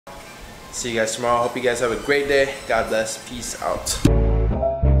See you guys tomorrow. Hope you guys have a great day. God bless. Peace out.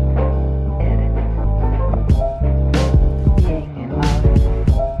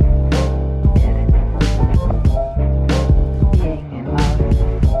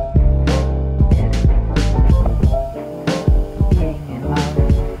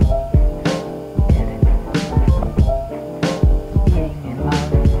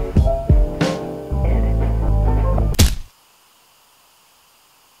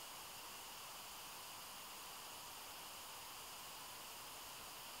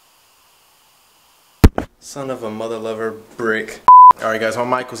 Son of a mother lover brick. Alright guys, my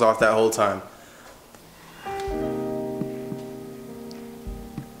mic was off that whole time.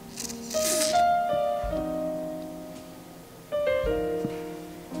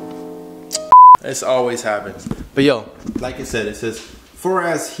 This always happens. But yo, like I said, it says, for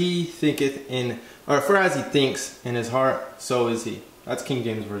as he thinks in his heart, so is he. That's King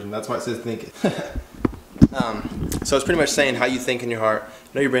James Version. That's why it says thinketh. So it's pretty much saying how you think in your heart.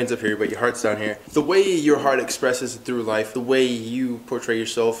 I know your brain's up here, but your heart's down here. The way your heart expresses through life, the way you portray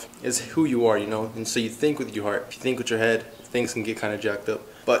yourself is who you are, you know? And so you think with your heart. If you think with your head, things can get kind of jacked up.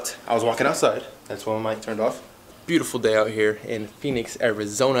 But I was walking outside. That's why my mic turned off. Beautiful day out here in Phoenix,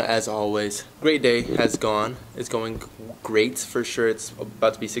 Arizona, as always. Great day has gone. It's going great for sure. It's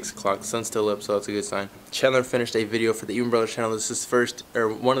about to be 6 o'clock. The sun's still up, so that's a good sign. Chandler finished a video for the Even Brothers channel. This is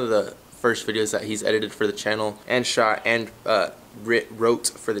one of the first videos that he's edited for the channel and shot and wrote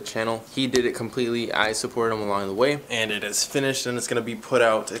for the channel. He did it completely. I supported him along the way, and it is finished and it's gonna be put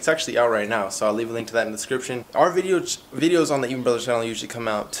out. It's actually out right now, so I'll leave a link to that in the description. Our videos on the Even Brothers channel usually come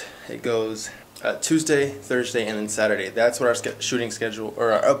out. It goes Tuesday, Thursday, and then Saturday. That's what our shooting schedule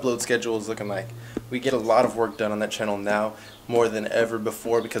or our upload schedule is looking like. We get a lot of work done on that channel now, more than ever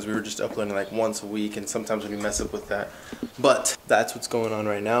before, because we were just uploading like once a week, and sometimes we mess up with that. But that's what's going on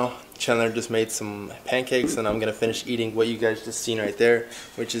right now. Chandler just made some pancakes, and I'm gonna finish eating what you guys just seen right there,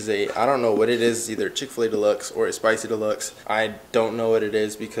 which is I don't know what it is, either Chick-fil-A Deluxe or a Spicy Deluxe. I don't know what it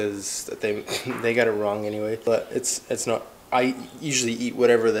is because they got it wrong anyway. But it's not. I usually eat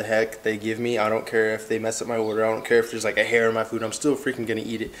whatever the heck they give me. I don't care if they mess up my order. I don't care if there's like a hair in my food. I'm still freaking gonna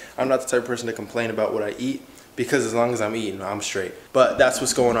eat it. I'm not the type of person to complain about what I eat, because as long as I'm eating, I'm straight. But that's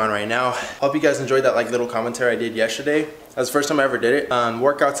what's going on right now. Hope you guys enjoyed that like little commentary I did yesterday. That was the first time I ever did it.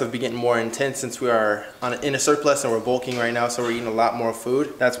 Workouts have been getting more intense since we are in a surplus and we're bulking right now, so we're eating a lot more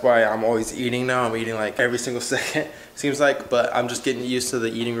food. That's why I'm always eating now. I'm eating like every single second, seems like, but I'm just getting used to the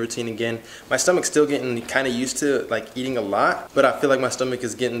eating routine again. My stomach's still getting kind of used to like eating a lot, but I feel like my stomach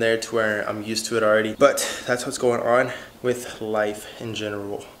is getting there to where I'm used to it already. But that's what's going on with life in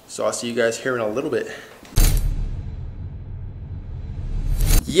general. So I'll see you guys here in a little bit.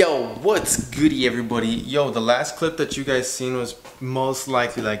 Yo, what's goody everybody? Yo, the last clip that you guys seen was most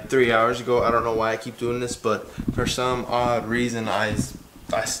likely like 3 hours ago. I don't know why I keep doing this, but for some odd reason I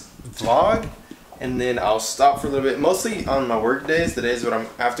vlog and then I'll stop for a little bit. Mostly on my work days, the days when I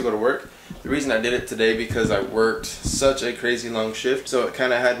have to go to work. The reason I did it today because I worked such a crazy long shift, so it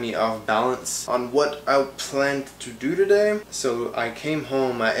kind of had me off balance on what I planned to do today. So I came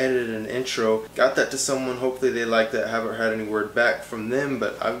home, I edited an intro, got that to someone. Hopefully they liked it. I haven't had any word back from them,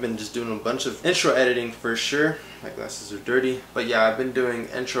 but I've been just doing a bunch of intro editing for sure. My glasses are dirty, but yeah, I've been doing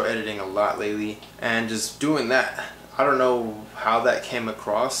intro editing a lot lately, and just doing that, I don't know how that came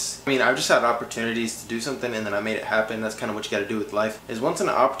across. I mean, I've just had opportunities to do something and then I made it happen. That's kind of what you got to do with life, is once an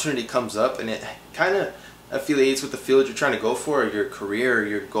opportunity comes up and it kind of affiliates with the field you're trying to go for, or your career, or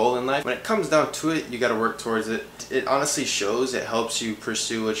your goal in life, when it comes down to it, you got to work towards it. It honestly shows. It helps you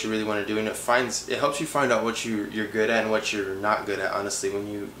pursue what you really want to do, and it helps you find out what you're good at and what you're not good at. Honestly,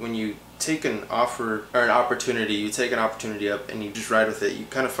 when you take an offer or an opportunity, you take an opportunity up and you just ride with it, you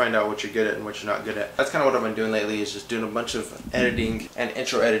kind of find out what you're good at and what you're not good at. That's kind of what I've been doing lately, is just doing a bunch of editing and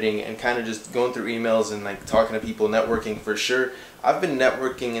intro editing and kind of just going through emails and like talking to people, networking for sure. I've been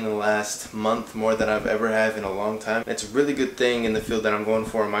networking in the last month more than I've ever have in a long time. It's a really good thing in the field that I'm going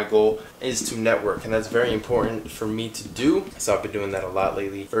for, and my goal is to network, and that's very important for me to do. So I've been doing that a lot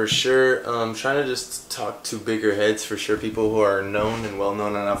lately for sure. Trying to just talk to bigger heads for sure, people who are known and well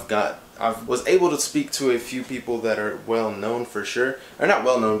known, and I was able to speak to a few people that are well known for sure, or not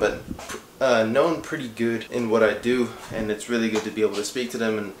well known, but known pretty good in what I do, and it's really good to be able to speak to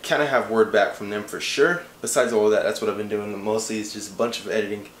them and kind of have word back from them for sure. Besides all of that, that's what I've been doing mostly, is just a bunch of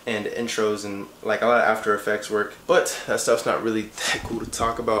editing and intros and like a lot of After Effects work. But that stuff's not really that cool to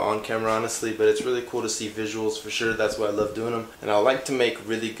talk about on camera, honestly, but it's really cool to see visuals for sure. That's why I love doing them, and I like to make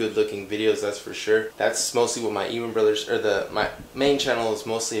really good looking videos, that's for sure. That's mostly what my Even Brothers, or my main channel is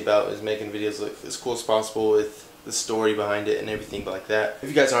mostly about, is making videos look as cool as possible with the story behind it and everything like that. If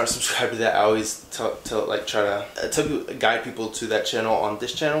you guys aren't subscribed to that, I always try to guide people to that channel on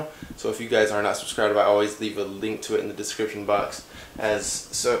this channel. So if you guys are not subscribed, I always leave a link to it in the description box,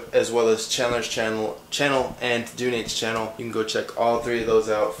 as well as Chandler's channel and Dunate's channel. You can go check all 3 of those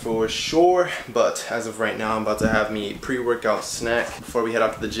out for sure. But as of right now, I'm about to have me a pre-workout snack before we head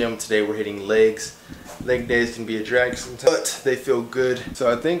out to the gym. Today we're hitting legs. Leg days can be a drag sometimes, but they feel good.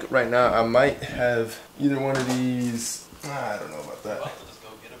 So I think right now I might have either one of these. I don't know about that. Just go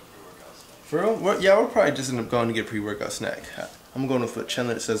get a pre-workout snack. For real? Yeah, we'll probably just end up going to get a pre-workout snack. I'm going with what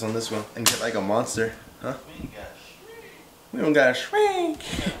Chandler says on this one and get like a monster. Huh? We don't gotta shrink.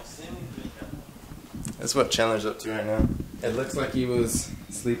 That's what Chandler's up to right now. It looks like he was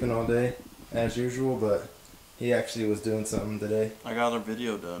sleeping all day as usual, but he actually was doing something today. I got our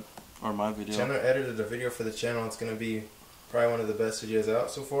video done. Or my video. Chandler edited a video for the channel. It's going to be probably one of the best videos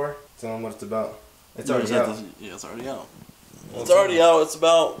out so far. Tell him what it's about. It's already out. Yeah, it's already out. It's already out. It's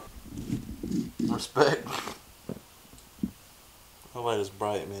about respect. The light is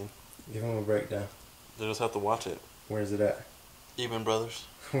bright, man. Give him a breakdown. They just have to watch it. Where's it at? Even Brothers.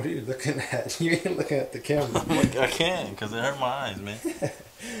 What are you looking at? You ain't looking at the camera. I can, because it hurt my eyes, man.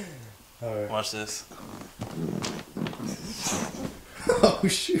 Alright. Watch this. Oh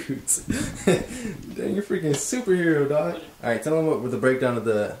shoot! Dang, you're freaking superhero, dog. All right, tell them what with the breakdown of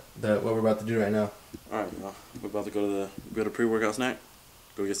the what we're about to do right now. All right, well, we're about to go to pre-workout snack.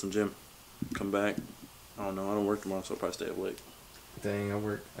 Go get some gym. Come back. I don't know. I don't work tomorrow, so I'll probably stay up late. Dang,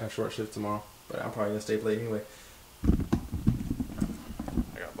 I have short shift tomorrow, but I'm probably gonna stay up late anyway. I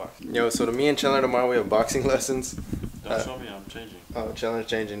got boxing. Yo, so to me and Chandler tomorrow we have boxing lessons. Don't show me. I'm changing. Oh, Chandler's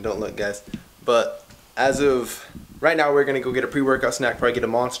changing. Don't look, guys. But as of right now, we're gonna go get a pre-workout snack. Probably get a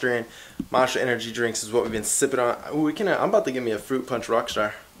Monster and Monster energy drinks is what we've been sipping on. Ooh, I'm about to get me a fruit punch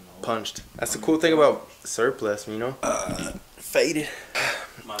Rockstar. Punched. That's the cool thing about surplus, you know. Faded.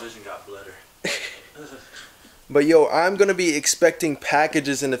 My vision got better. But yo, I'm gonna be expecting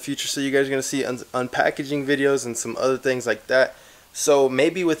packages in the future, so you guys are gonna see unpackaging videos and some other things like that. So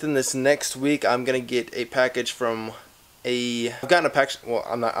maybe within this next week, I'm gonna get a package from I've gotten a package. Well,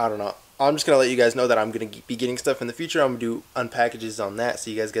 I don't know. I'm just gonna let you guys know that I'm gonna be getting stuff in the future. I'm gonna do unpackages on that, so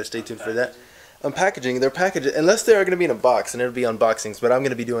you guys gotta stay tuned for that. Unpackaging, they're packages, unless they are gonna be in a box, and it'll be unboxings. But I'm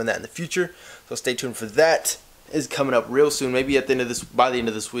gonna be doing that in the future, so stay tuned for that. It's coming up real soon, maybe at the end of this, by the end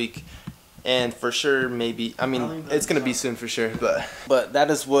of this week, and for sure, maybe. I mean, it's gonna be soon for sure. But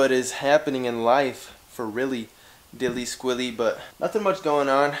that is what is happening in life for really. Dilly squilly, but nothing much going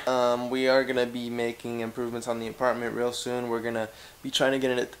on. We are gonna be making improvements on the apartment real soon. We're gonna be trying to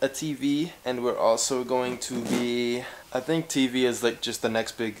get a TV, and we're also going to be, I think TV is like just the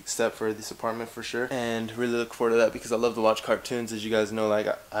next big step for this apartment for sure, and really look forward to that because I love to watch cartoons. As you guys know, like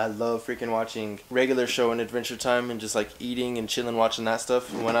I love freaking watching Regular Show and Adventure Time and just like eating and chilling watching that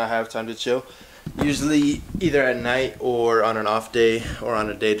stuff when I have time to chill. Usually either at night or on an off day or on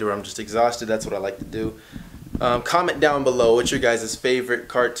a day where I'm just exhausted. That's what I like to do. Comment down below what your guys' favorite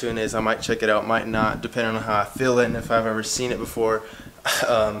cartoon is. I might check it out, might not, depending on how I feel it and if I've ever seen it before.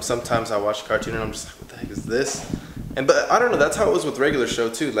 Sometimes I watch a cartoon and I'm just like, what the heck is this? But I don't know, that's how it was with Regular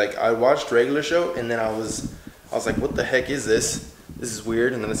Show too. Like I watched Regular Show and then I was like, what the heck is this? This is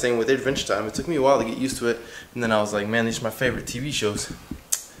weird. And then the same with Adventure Time. It took me a while to get used to it. And then I was like, man, these are my favorite TV shows.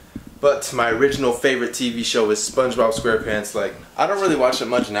 But my original favorite TV show is SpongeBob SquarePants. Like, I don't really watch it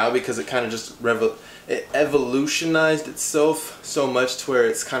much now because it kind of just it evolutionized itself so much to where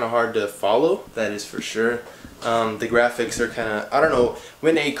it's kind of hard to follow. That is for sure. The graphics are kind of, I don't know,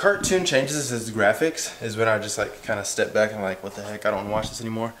 when a cartoon changes its graphics is when I just like kind of step back and I'm like, what the heck, I don't want to watch this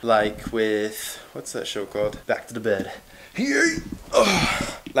anymore. Like with, what's that show called? Back to the Bed.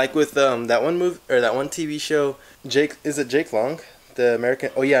 Like with that one movie, or that one TV show, is it Jake Long? The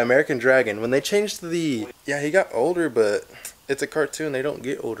American, oh yeah, American Dragon. When they changed he got older, but it's a cartoon, they don't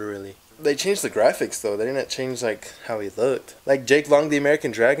get older really. They changed the graphics though, they didn't change like how he looked. Like Jake Long, the American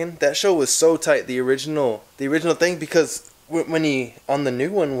Dragon, that show was so tight, the original thing, because when on the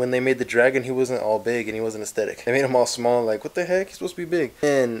new one, when they made the dragon, he wasn't all big and he wasn't aesthetic. They made him all small, like what the heck, he's supposed to be big.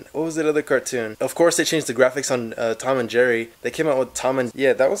 And what was that other cartoon? Of course they changed the graphics on Tom and Jerry. They came out with Tom and,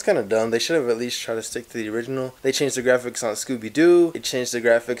 yeah, that was kind of dumb. They should have at least tried to stick to the original. They changed the graphics on Scooby-Doo. They changed the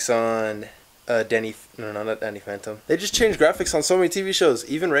graphics on not Danny Phantom. They just changed graphics on so many TV shows,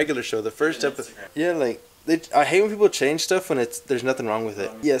 even Regular Show. The first episode, yeah, like I hate when people change stuff when there's nothing wrong with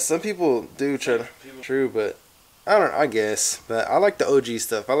it. Yeah, some people do try to, true, but I guess, but I like the OG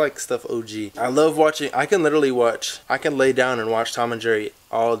stuff. I like stuff OG. I love watching, I can lay down and watch Tom and Jerry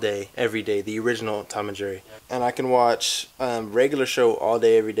all day, every day, the original Tom and Jerry. And I can watch regular show all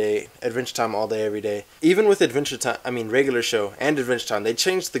day, every day, Adventure Time all day, every day. Even with Adventure Time, regular show and Adventure Time, they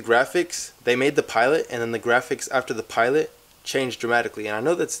changed the graphics. They made the pilot, and then the graphics after the pilot changed dramatically. And I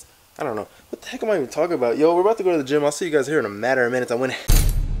know that's, I don't know. What the heck am I even talking about? Yo, we're about to go to the gym. I'll see you guys here in a matter of minutes. I went.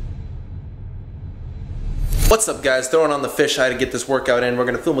 What's up, guys? Throwing on the fisheye to get this workout in. We're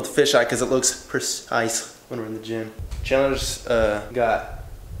gonna film with the fisheye because it looks precise when we're in the gym. Chandler's got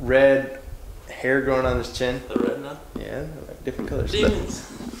red hair growing on his chin. The red now? Yeah, like different colors. Demons.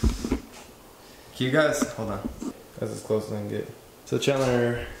 Can you guys hold on? That's as close as I can get. So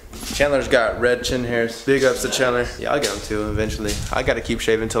Chandler's got red chin hairs. Big ups to Chandler. Yeah, I'll get them too eventually. I gotta keep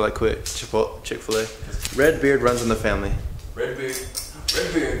shaving until I quit Chick-fil-A. Red beard runs in the family. Red beard.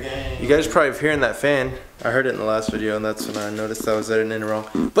 Red beard gang. You guys are probably hearing that fan. I heard it in the last video, and that's when I noticed I was editing it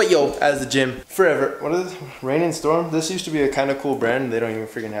wrong. But yo, as the gym forever. What is it? Rain and Storm? This used to be a kind of cool brand. They don't even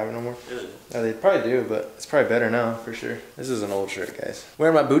freaking have it no more. Really? Yeah, they probably do, but it's probably better now for sure. This is an old shirt, guys.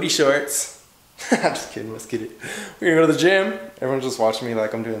 Wearing my booty shorts. I'm just kidding. Let's get it. We're gonna go to the gym. Everyone's just watching me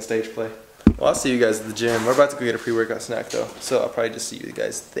like I'm doing stage play. Well, I'll see you guys at the gym. We're about to go get a pre-workout snack though, so I'll probably just see you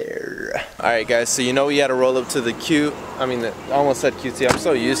guys there. Alright guys, so you know we had to roll up to the I almost said QT, I'm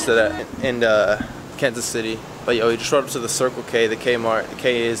so used to that in Kansas City. But yo, we just rolled up to the Circle K, the Kmart. The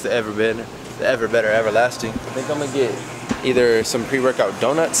K is the ever better, everlasting. I think I'm gonna get either some pre-workout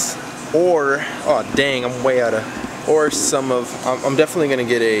donuts or, oh dang, I'm way out of, or I'm definitely gonna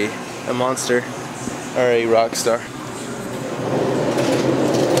get a Monster or a Rockstar.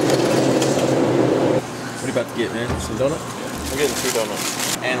 What are you about to get, man? Some donut? I'm getting 2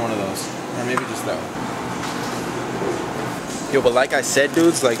 donuts. And one of those. Or maybe just that one. Yo, but like I said,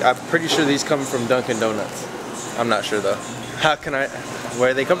 dudes, like I'm pretty sure these come from Dunkin' Donuts. I'm not sure though.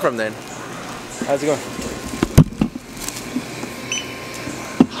 Where they come from then? How's it going?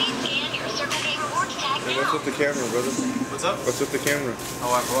 Hey, what's with the camera, brother? What's up? What's with the camera?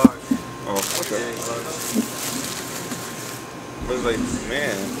 Oh, I vlog. Oh, okay. But it's like,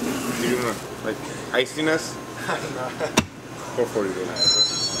 man, you gonna like icing us? I don't know. 440 though.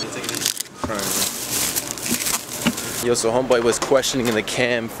 Take it easy. Trying. Yo, so homeboy was questioning the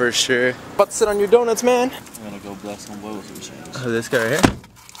cam for sure. About to sit on your donuts, man. I'm gonna go bless homeboy with some change. Oh, this guy right here.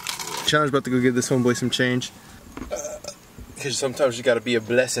 Chandler's about to go give this homeboy some change. Because sometimes you gotta be a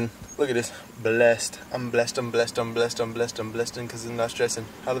blessing. Look at this. Blessed. I'm blessed, I'm blessed, I'm blessed, I'm blessed, I'm blessed, because I'm not stressing.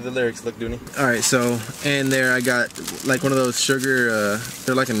 How do the lyrics look, Dooney? Alright, so, and there I got like one of those sugar,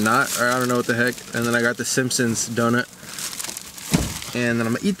 they're like a knot, or I don't know what the heck. And then I got the Simpsons donut. And then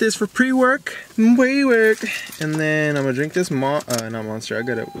I'm gonna eat this for pre-work, pre-work. And then I'm gonna drink this not Monster. I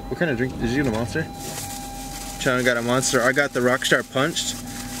got a, what kind of drink? Did you get a Monster? Chandler got a Monster. I got the Rockstar Punched.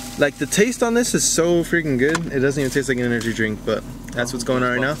 Like the taste on this is so freaking good. It doesn't even taste like an energy drink, but that's what's going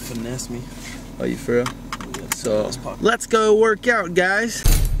on right now. Finesse me. Oh, you for real? So let's go work out, guys.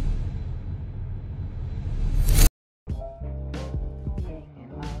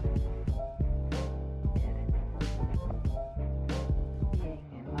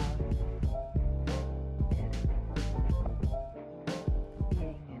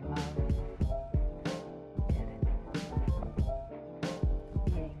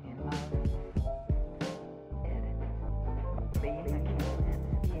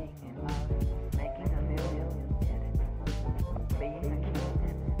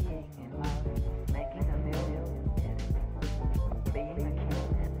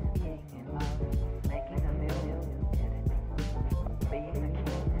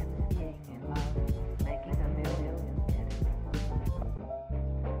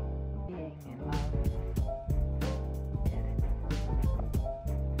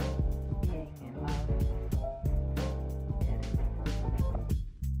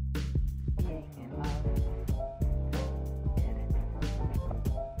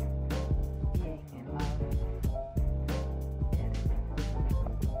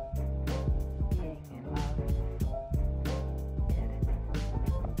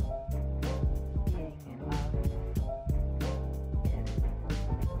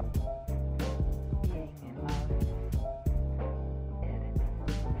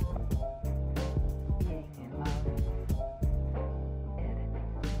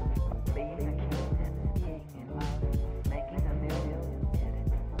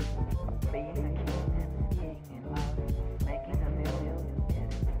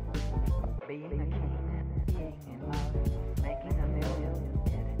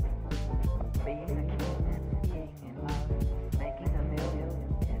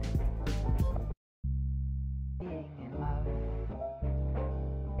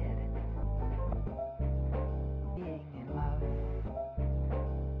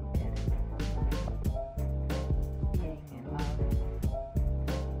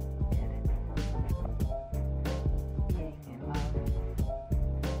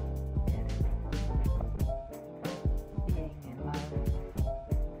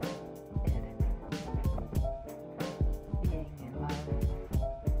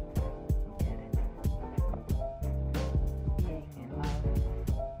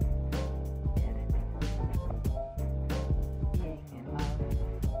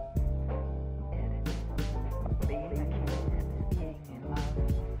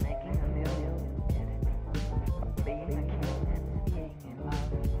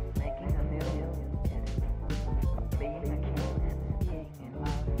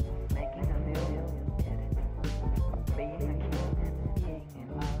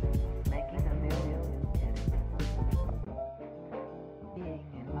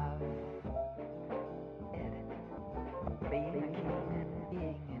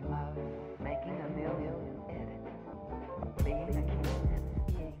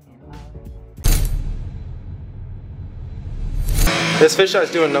 This fisheye is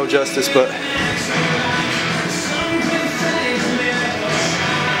doing no justice, but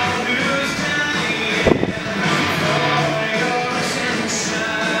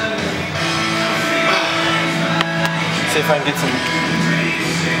see if I can get some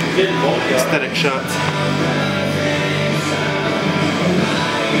aesthetic shots.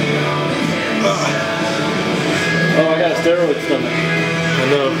 Oh, I got a steroid stomach. I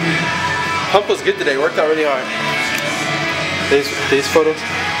know. Pump was good today. Worked out really hard. These photos.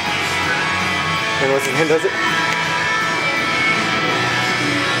 And once again does it.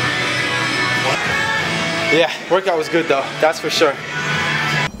 Yeah, workout was good though. That's for sure.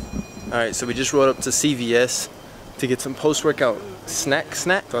 All right, so we just rode up to CVS to get some post-workout snack.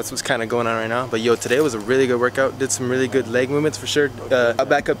 So that's what's kind of going on right now. But yo, today was a really good workout. Did some really good leg movements for sure. Got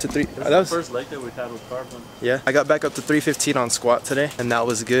back up to that was the first leg that we've had with carbon. Yeah, I got back up to 315 on squat today, and that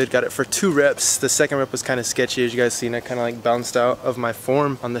was good. Got it for 2 reps. The second rep was kind of sketchy, as you guys seen. I kind of like bounced out of my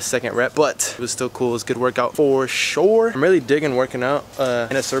form on the second rep, but it was still cool. It was a good workout for sure. I'm really digging working out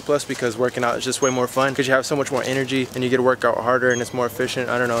in a surplus because working out is just way more fun because you have so much more energy and you get to work out harder and it's more efficient.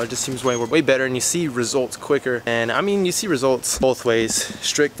 I don't know, it just seems way better and you see results quicker. And I mean, you see results both ways.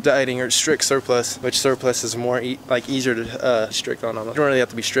 Strict dieting or strict surplus, which surplus is more easier to strict on. You don't really have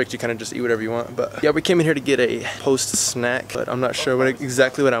to be strict, you kind of just eat whatever you want. But yeah, we came in here to get a post snack, but I'm not sure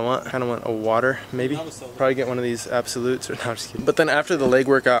exactly what I want. I kind of want a water, maybe. Probably get one of these absolutes, or no, I'm just kidding. But then after the leg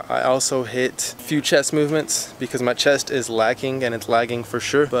workout, I also hit a few chest movements because my chest is lacking and it's lagging for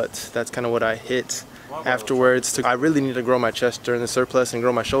sure, but that's kind of what I hit afterwards. I really need to grow my chest during the surplus and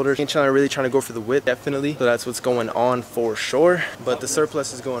grow my shoulders. I'm really trying to go for the width, definitely. So that's what's going on for sure. But the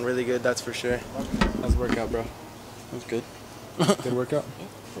surplus is going really good, that's for sure. How's the workout, bro? That was good. Good workout? Yeah,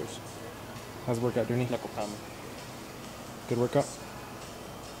 of course. How's the workout, Dooney? Knuckle pounding. Good workout?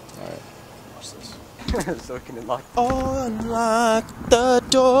 Alright. Watch this. So we can unlock. Unlock the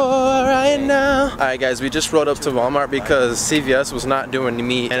door right now. Alright guys, we just rode up to Walmart because CVS was not doing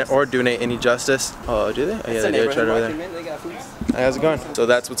me or Doonate any justice. Oh, do they? Oh, yeah, they did. Right over there. They got food. How's it going? So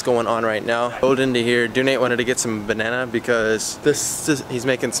that's what's going on right now. Rolled into here. Doonate wanted to get some banana because he's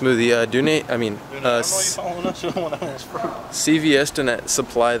making smoothie. Doonate, I mean, CVS didn't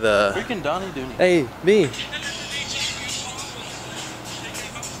supply the. Freaking Donnie Dooney. Hey, me.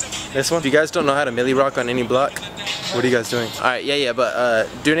 This one? If you guys don't know how to milli rock on any block, what are you guys doing? Alright, yeah, but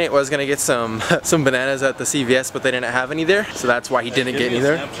Doonate was gonna get some bananas at the CVS, but they didn't have any there, so that's why he didn't get any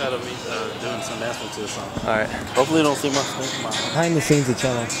there. Snapchat of me doing some dance to the song. Alright. Hopefully you don't see my Behind the scenes of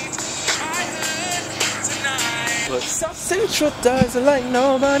channel. South Central does it like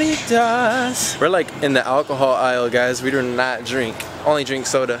nobody does. We're like in the alcohol aisle, guys. We do not drink. Only drink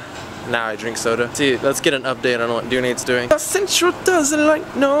soda. Now I drink soda. See, let's get an update on what Doonate's doing. South Central does it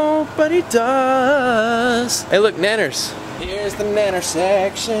like nobody does. Hey look, nanners. Here's the nanner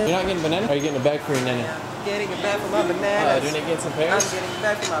section. You're not getting banana? Or are you getting a bag for your nanny? Getting it back for my bananas. Doonate getting some pears? I'm getting it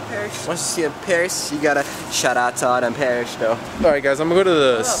back for my pears. Once you see a pears, you gotta shout out to all them pears though. Alright guys, I'm gonna go to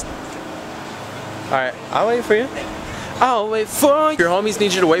the... Alright, I'll wait for you. I'll wait for you. Your homies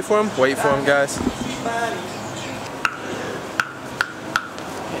need you to wait for them. Wait for them, guys.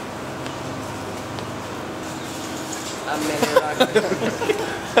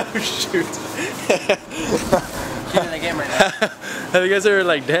 Oh shoot. Get in the game right now. Have you guys ever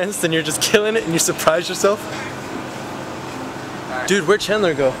like danced and you're just killing it and you surprise yourself? Right. Dude, where'd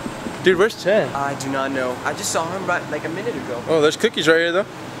Chandler go? Dude, where's Chan? I do not know. I just saw him right like a minute ago. Oh, there's cookies right here though.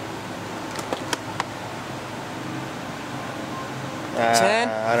 Chan?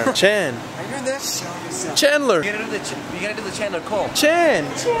 I don't know. Chan. Are you in this? Chandler. You gotta do the Chandler call. Chan.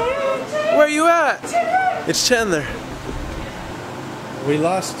 Where you at? It's Chandler. We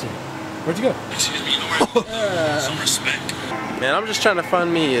lost you. Where'd you go? Excuse me, you know where? Some respect. Man, I'm just trying to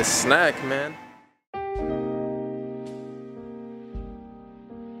find me a snack, man.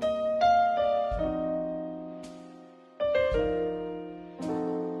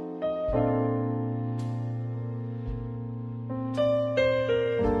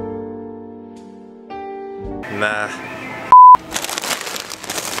 Nah.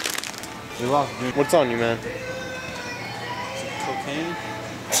 We lost, dude. What's on you, man? Cocaine?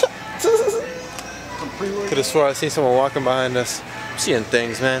 Could have swore I see someone walking behind us. I'm seeing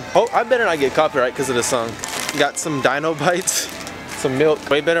things, man. Oh, I better not get copyright because of the song. Got some dino bites, some milk.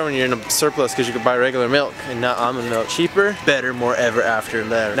 Way better when you're in a surplus because you could buy regular milk and not almond milk. Cheaper, better, more ever after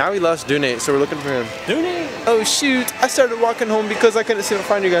better. Now we lost Doonate, so we're looking for him. Dooney! Oh shoot, I started walking home because I couldn't seem to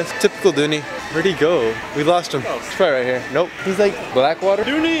find you guys. Typical Dooney. Where'd he go? We lost him. He's probably right here. Nope. He's like Blackwater.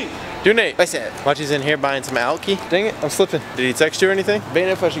 Dooney! Dude, Nate. What's that? Machi's in here buying some alky. Dang it, I'm slipping. Did he text you or anything? Debating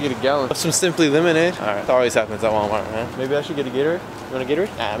if I should get a gallon of some Simply Lemonade. All right, that always happens at Walmart, man. Maybe I should get a Gatorade. You want a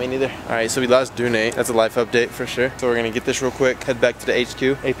Gatorade? Nah, me neither. All right, so we lost Dunate. That's a life update for sure. So we're gonna get this real quick, head back to the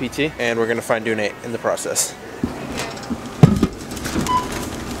HQ, APT, and we're gonna find Dunate in the process.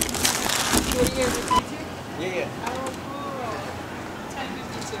 What do you guys do? Yeah. Oh, cool.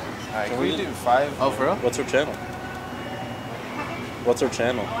 10:52. All right, can we do 5? Oh, for real? What's her channel? What's her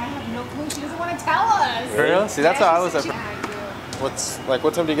channel? Oh, I have no clue. She doesn't want to tell us. For real? See, that's how I was at. She-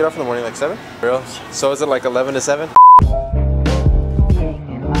 What time do you get up in the morning? Like 7? For real? So is it like 11 to 7?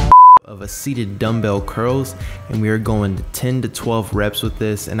 Of a seated dumbbell curls, and we are going to 10 to 12 reps with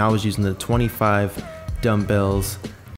this, and I was using the 25 dumbbells